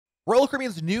Royal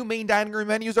Caribbean's new main dining room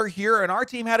menus are here, and our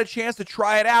team had a chance to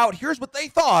try it out. Here's what they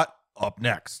thought up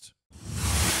next.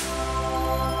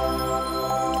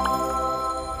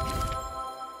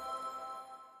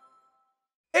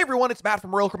 Hey everyone, it's Matt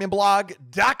from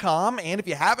RoyalCaribbeanBlog.com, and if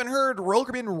you haven't heard, Royal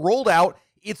Caribbean rolled out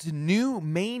its new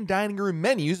main dining room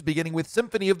menus, beginning with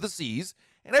Symphony of the Seas,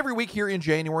 and every week here in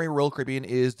January, Royal Caribbean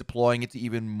is deploying it to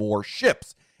even more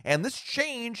ships. And this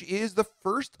change is the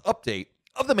first update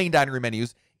of the main dining room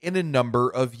menus in a number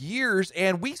of years,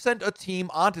 and we sent a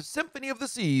team onto Symphony of the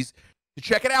Seas to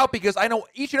check it out because I know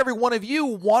each and every one of you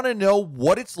want to know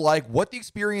what it's like, what the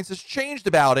experience has changed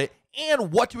about it,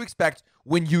 and what to expect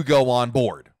when you go on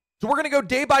board. So we're going to go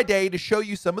day by day to show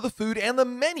you some of the food and the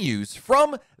menus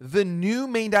from the new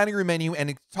main dining room menu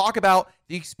and talk about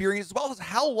the experience as well as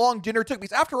how long dinner took.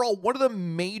 Because after all, one of the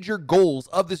major goals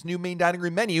of this new main dining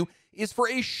room menu is for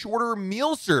a shorter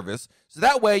meal service. So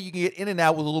that way you can get in and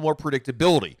out with a little more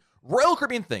predictability. Royal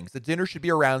Caribbean thinks that dinner should be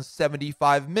around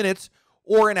 75 minutes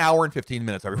or an hour and 15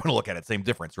 minutes. However you want to look at it, same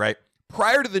difference, right?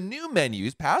 Prior to the new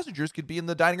menus, passengers could be in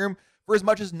the dining room for as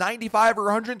much as 95 or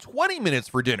 120 minutes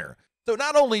for dinner. So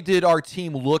not only did our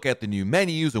team look at the new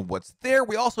menus and what's there,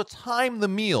 we also timed the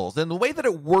meals. And the way that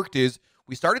it worked is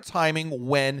we started timing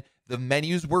when the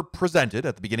menus were presented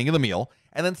at the beginning of the meal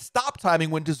and then stopped timing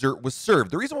when dessert was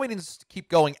served. The reason why we didn't keep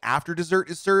going after dessert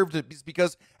is served is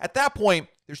because at that point,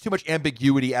 there's too much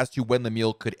ambiguity as to when the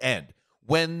meal could end.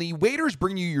 When the waiters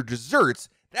bring you your desserts,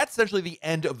 that's essentially the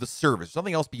end of the service.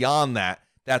 Something else beyond that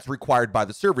that's required by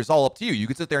the server is all up to you. You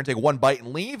could sit there and take one bite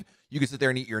and leave. You could sit there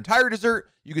and eat your entire dessert.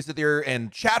 You could sit there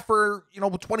and chat for,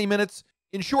 20 minutes.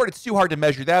 In short, it's too hard to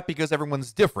measure that because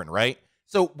everyone's different, right?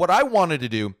 So what I wanted to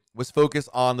do was focus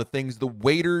on the things the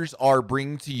waiters are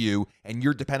bringing to you and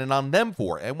you're dependent on them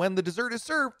for. And when the dessert is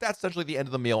served, that's essentially the end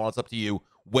of the meal, and it's up to you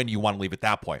when you want to leave at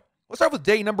that point. Let's start with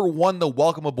day number 1, the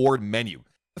welcome aboard menu.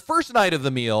 The first night of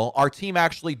the meal, our team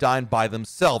actually dined by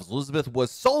themselves. Elizabeth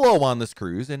was solo on this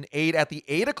cruise and ate at the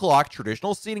 8 o'clock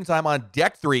traditional seating time on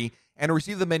Deck 3 and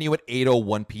received the menu at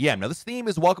 8:01 p.m. Now, this theme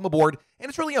is welcome aboard, and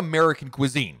it's really American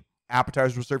cuisine.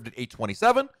 Appetizers were served at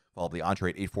 8:27, followed by the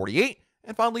entree at 8:48,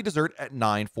 and finally dessert at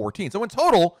 9:14. So in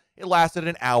total, it lasted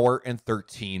an hour and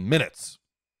 13 minutes.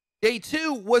 Day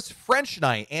 2 was French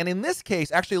night, and in this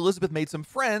case, actually Elizabeth made some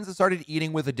friends and started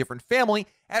eating with a different family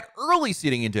at early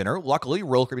seating and dinner. Luckily,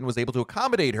 Royal Caribbean was able to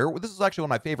accommodate her. This is actually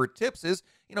one of my favorite tips is,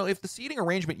 if the seating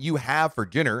arrangement you have for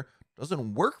dinner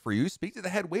doesn't work for you, speak to the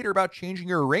head waiter about changing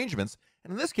your arrangements.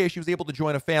 And in this case, she was able to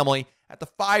join a family at the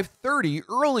 5:30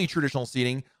 early traditional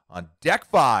seating on Deck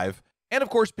 5. And of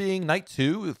course, being night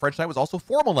 2, the French night was also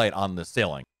formal night on this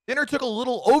sailing. Dinner took a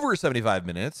little over 75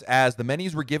 minutes as the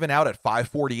menus were given out at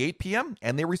 5:48 p.m.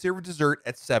 and they received dessert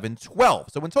at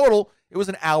 7:12. So in total, it was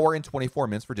an hour and 24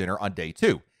 minutes for dinner on day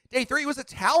 2. Day 3 was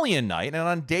Italian night, and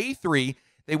on day 3,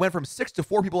 they went from 6 to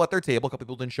 4 people at their table. A couple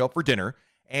people didn't show up for dinner.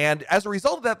 And as a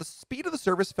result of that, the speed of the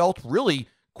service felt really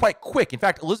quite quick. In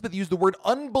fact, Elizabeth used the word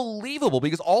unbelievable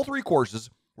because all 3 courses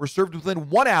were served within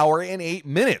 1 hour and 8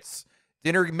 minutes.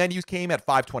 Dinner menus came at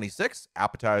 5:26,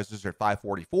 appetizers at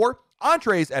 5:44,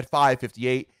 entrees at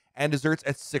 5:58, and desserts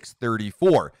at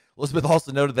 6:34. Elizabeth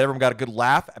also noted that everyone got a good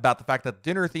laugh about the fact that the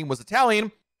dinner theme was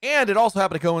Italian, and it also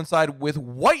happened to coincide with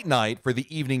White Night for the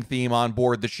evening theme on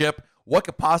board the ship. What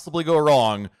could possibly go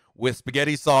wrong with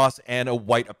spaghetti sauce and a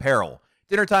white apparel?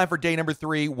 Dinner time for day number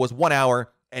 3 was 1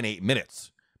 hour and 8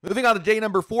 minutes. Moving on to day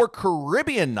number 4,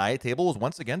 Caribbean night. Table was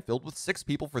once again filled with 6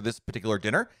 people for this particular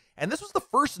dinner, and this was the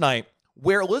first night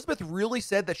where Elizabeth really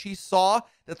said that she saw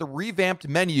that the revamped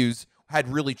menus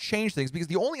had really changed things because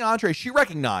the only entree she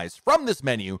recognized from this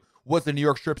menu was the New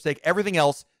York strip steak. Everything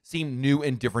else seemed new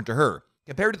and different to her.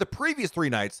 Compared to the previous 3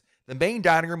 nights, the main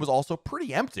dining room was also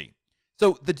pretty empty.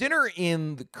 So the dinner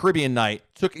in the Caribbean night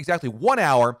took exactly 1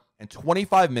 hour and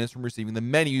 25 minutes from receiving the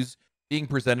menus being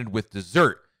presented with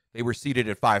dessert. They were seated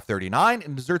at 5:39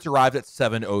 and desserts arrived at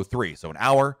 7:03. So an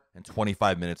hour and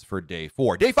 25 minutes for day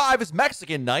 4. Day 5 is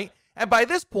Mexican night. And by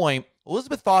this point,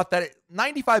 Elizabeth thought that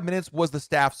 95 minutes was the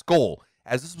staff's goal,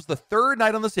 as this was the 3rd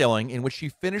night on the sailing in which she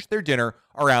finished their dinner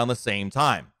around the same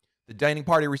time. The dining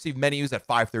party received menus at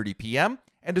 5:30 p.m.,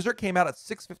 and dessert came out at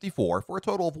 6:54 for a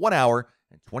total of 1 hour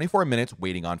and 24 minutes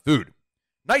waiting on food.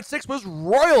 Night 6 was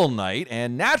Royal Night,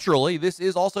 and naturally, this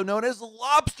is also known as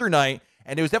Lobster Night,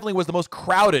 and it definitely was the most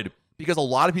crowded because a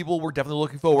lot of people were definitely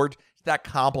looking forward to that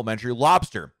complimentary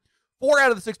lobster. 4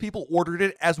 out of the 6 people ordered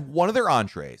it as one of their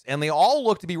entrees, and they all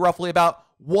looked to be roughly about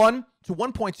 1 to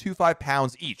 1.25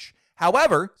 pounds each.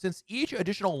 However, since each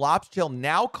additional lobster tail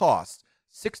now costs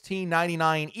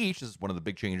 $16.99 each, this is one of the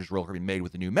big changes Royal Caribbean made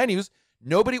with the new menus,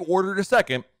 nobody ordered a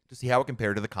second to see how it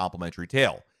compared to the complimentary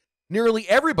tail. Nearly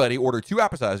everybody ordered 2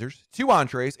 appetizers, 2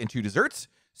 entrees, and 2 desserts,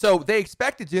 so they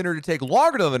expected dinner to take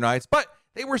longer than other nights, but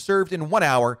they were served in 1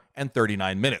 hour and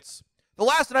 39 minutes. The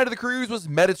last night of the cruise was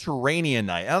Mediterranean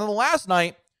night, and on the last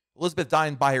night, Elizabeth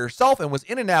dined by herself and was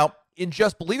in and out in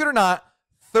just, believe it or not,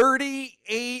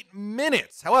 38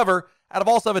 minutes. However, out of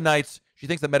all 7 nights, she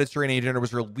thinks that Mediterranean dinner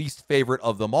was her least favorite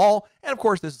of them all, and of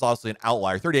course, this is obviously an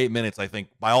outlier. 38 minutes, I think,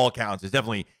 by all accounts, is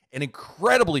definitely an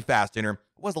incredibly fast dinner.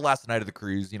 It was the last night of the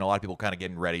cruise. A lot of people kind of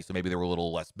getting ready, so maybe they were a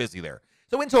little less busy there.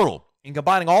 So in total, in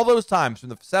combining all those times from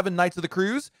the 7 nights of the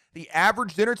cruise, the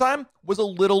average dinner time was a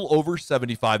little over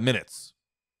 75 minutes.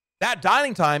 That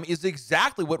dining time is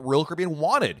exactly what Royal Caribbean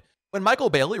wanted. When Michael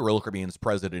Bailey, Royal Caribbean's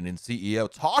president and CEO,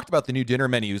 talked about the new dinner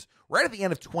menus right at the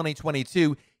end of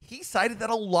 2022, he cited that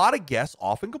a lot of guests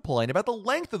often complain about the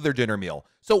length of their dinner meal.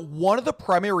 So one of the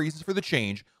primary reasons for the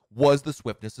change was the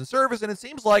swiftness and service, and it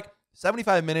seems like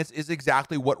 75 minutes is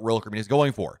exactly what Royal Caribbean is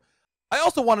going for. I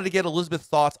also wanted to get Elizabeth's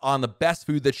thoughts on the best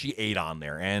food that she ate on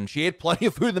there, and she ate plenty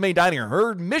of food in the main dining room.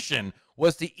 Her mission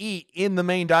was to eat in the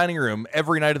main dining room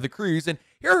every night of the cruise, and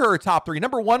here are her top 3.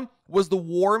 Number 1 was the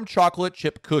warm chocolate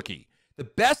chip cookie. The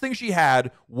best thing she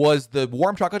had was the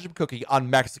warm chocolate chip cookie on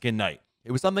Mexican night.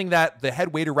 It was something that the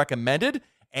head waiter recommended,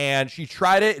 and she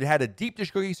tried it. It had a deep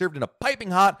dish cookie served in a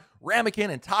piping hot ramekin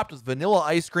and topped with vanilla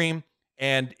ice cream,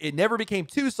 and it never became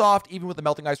too soft, even with the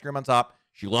melting ice cream on top.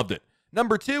 She loved it.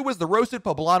 Number 2 was the roasted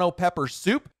poblano pepper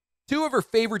soup. 2 of her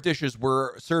favorite dishes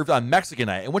were served on Mexican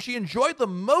night, and what she enjoyed the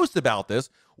most about this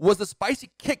was the spicy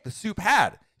kick the soup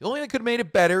had. The only thing that could have made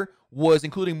it better was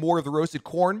including more of the roasted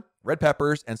corn, red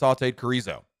peppers, and sauteed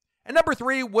chorizo. And number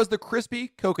 3 was the crispy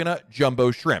coconut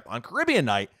jumbo shrimp. On Caribbean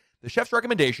night, the chef's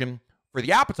recommendation for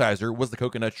the appetizer was the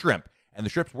coconut shrimp, and the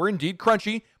shrimps were indeed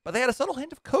crunchy, but they had a subtle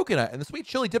hint of coconut, and the sweet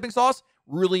chili dipping sauce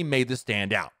really made this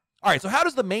stand out. All right, so how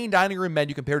does the main dining room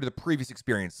menu compare to the previous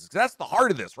experiences? Because that's the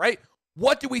heart of this, right?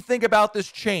 What do we think about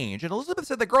this change? And Elizabeth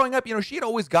said that growing up, she had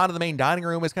always gone to the main dining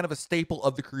room as kind of a staple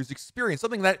of the cruise experience,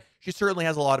 something that she certainly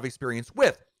has a lot of experience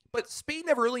with. But speed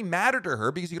never really mattered to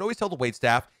her because you could always tell the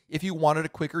waitstaff if you wanted a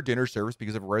quicker dinner service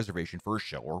because of a reservation for a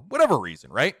show or whatever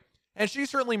reason, right? And she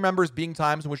certainly remembers being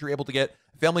times in which you were able to get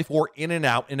family 4 in and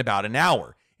out in about an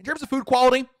hour. In terms of food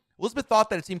quality, Elizabeth thought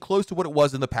that it seemed close to what it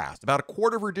was in the past. About a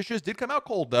quarter of her dishes did come out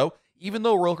cold, though, even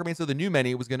though Royal Caribbean said the new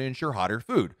menu was going to ensure hotter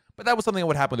food. But that was something that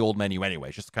would happen with the old menu anyway.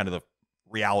 It's just kind of the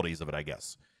realities of it, I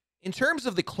guess. In terms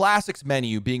of the classics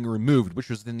menu being removed, which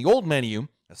was in the old menu,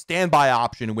 a standby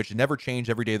option in which it never changed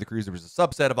every day of the cruise, there was a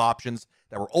subset of options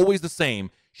that were always the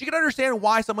same. She could understand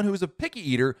why someone who was a picky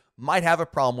eater might have a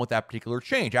problem with that particular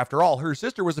change. After all, her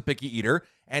sister was a picky eater,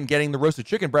 and getting the roasted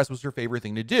chicken breast was her favorite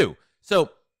thing to do.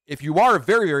 So if you are a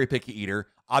very, very picky eater,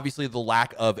 obviously the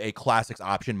lack of a classics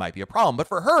option might be a problem. But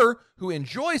for her, who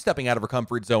enjoys stepping out of her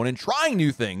comfort zone and trying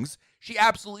new things, she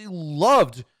absolutely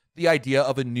loved the idea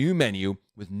of a new menu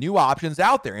with new options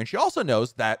out there. And she also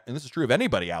knows that, and this is true of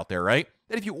anybody out there, right,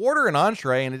 that if you order an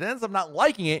entree and it ends up not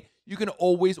liking it, you can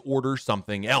always order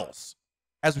something else.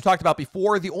 As we talked about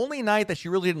before, the only night that she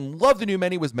really didn't love the new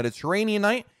menu was Mediterranean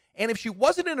night. And if she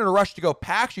wasn't in a rush to go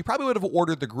pack, she probably would have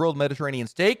ordered the grilled Mediterranean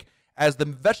steak, as the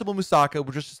vegetable moussaka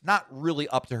was just not really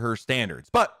up to her standards.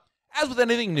 But as with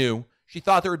anything new, she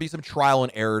thought there would be some trial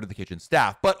and error to the kitchen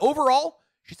staff. But overall,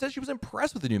 she said she was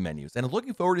impressed with the new menus and is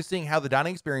looking forward to seeing how the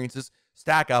dining experiences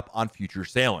stack up on future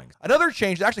sailings. Another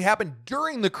change that actually happened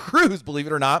during the cruise, believe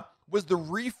it or not, was the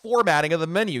reformatting of the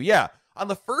menu. Yeah, on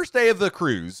the first day of the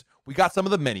cruise, we got some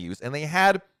of the menus, and they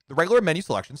had the regular menu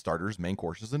selection, starters, main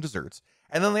courses, and desserts.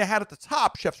 And then they had at the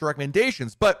top chef's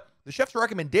recommendations, but the chef's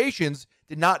recommendations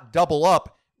did not double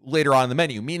up later on in the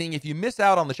menu, meaning if you miss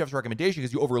out on the chef's recommendation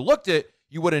because you overlooked it,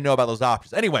 you wouldn't know about those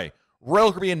options. Anyway,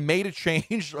 Royal Caribbean made a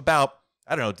change about,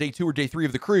 day 2 or day 3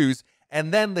 of the cruise,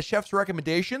 and then the chef's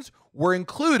recommendations were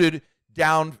included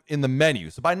down in the menu.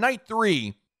 So by night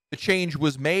 3, the change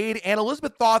was made, and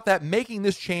Elizabeth thought that making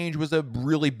this change was a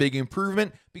really big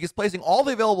improvement because placing all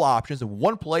the available options in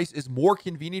one place is more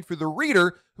convenient for the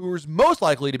reader, who is most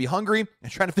likely to be hungry and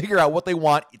trying to figure out what they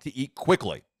want to eat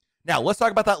quickly. Now, let's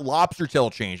talk about that lobster tail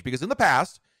change, because in the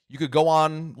past, you could go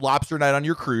on lobster night on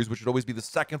your cruise, which would always be the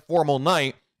second formal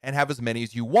night, and have as many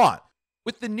as you want.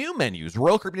 With the new menus,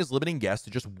 Royal Caribbean is limiting guests to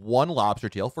just one lobster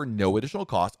tail for no additional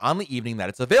cost on the evening that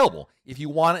it's available. If you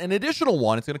want an additional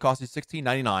one, it's going to cost you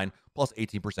 $16.99 plus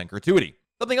 18% gratuity.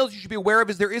 Something else you should be aware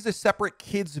of is there is a separate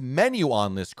kids menu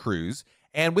on this cruise.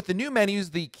 And with the new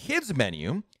menus, the kids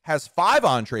menu has 5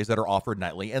 entrees that are offered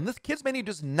nightly, and this kids menu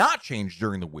does not change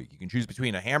during the week. You can choose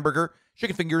between a hamburger,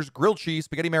 chicken fingers, grilled cheese,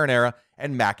 spaghetti marinara,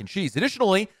 and mac and cheese.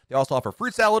 Additionally, they also offer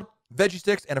fruit salad, veggie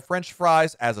sticks, and a French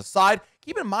fries as a side.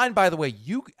 Keep in mind, by the way,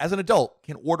 you as an adult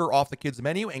can order off the kids'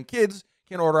 menu, and kids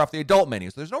can order off the adult menu.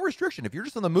 So there's no restriction. If you're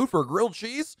just in the mood for a grilled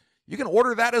cheese, you can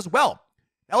order that as well.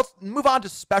 Now let's move on to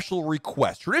special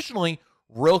requests. Traditionally,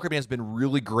 Royal Caribbean has been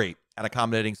really great at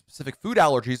accommodating specific food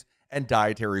allergies and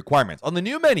dietary requirements. On the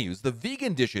new menus, the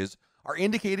vegan dishes are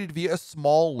indicated via a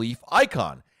small leaf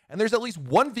icon, and there's at least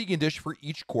one vegan dish for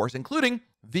each course, including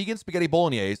vegan spaghetti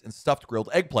bolognese and stuffed grilled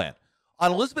eggplant.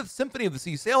 On Elizabeth's Symphony of the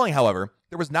Sea sailing, however,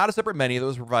 there was not a separate menu that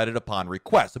was provided upon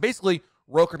request. So basically,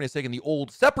 Royal Caribbean has taken the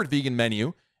old separate vegan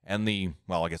menu and the,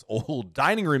 well, I guess, old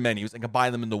dining room menus and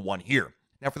combined them into one here.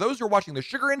 Now, for those who are watching the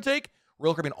sugar intake,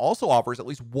 Royal Caribbean also offers at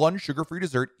least one sugar-free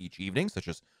dessert each evening, such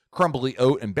as crumbly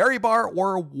oat and berry bar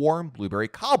or a warm blueberry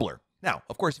cobbler. Now,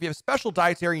 of course, if you have special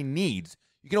dietary needs,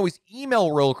 you can always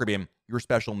email Royal Caribbean your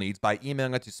special needs by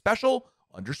emailing it to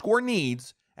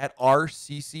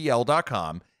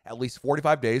special_needs@rccl.com at least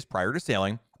 45 days prior to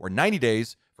sailing, or 90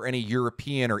 days for any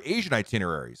European or Asian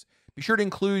itineraries. Be sure to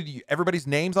include everybody's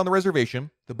names on the reservation,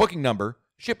 the booking number,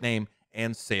 ship name,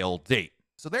 and sail date.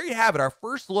 So there you have it, our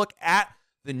first look at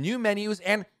the new menus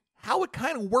and how it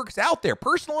kind of works out there.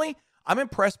 Personally, I'm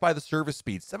impressed by the service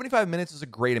speed. 75 minutes is a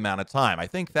great amount of time. I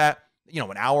think that,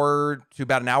 an hour to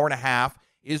about an hour and a half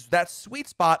is that sweet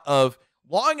spot of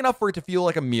long enough for it to feel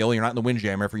like a meal. You're not in the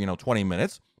windjammer for, 20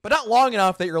 minutes, but not long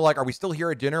enough that you're like, are we still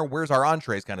here at dinner? Where's our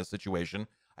entrees kind of situation?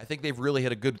 I think they've really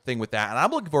hit a good thing with that, and I'm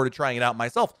looking forward to trying it out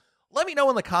myself. Let me know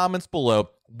in the comments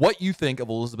below what you think of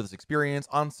Elizabeth's experience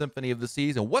on Symphony of the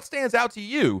Seas and what stands out to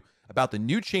you about the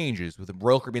new changes with the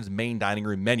Royal Caribbean's main dining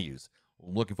room menus.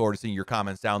 I'm looking forward to seeing your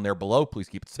comments down there below. Please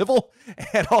keep it civil.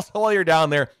 And also, while you're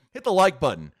down there, hit the like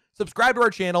button, subscribe to our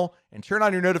channel, and turn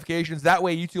on your notifications. That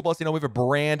way, YouTube lets you know we have a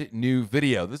brand new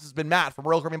video. This has been Matt from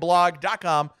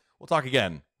RoyalCaribbeanBlog.com. We'll talk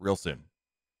again real soon.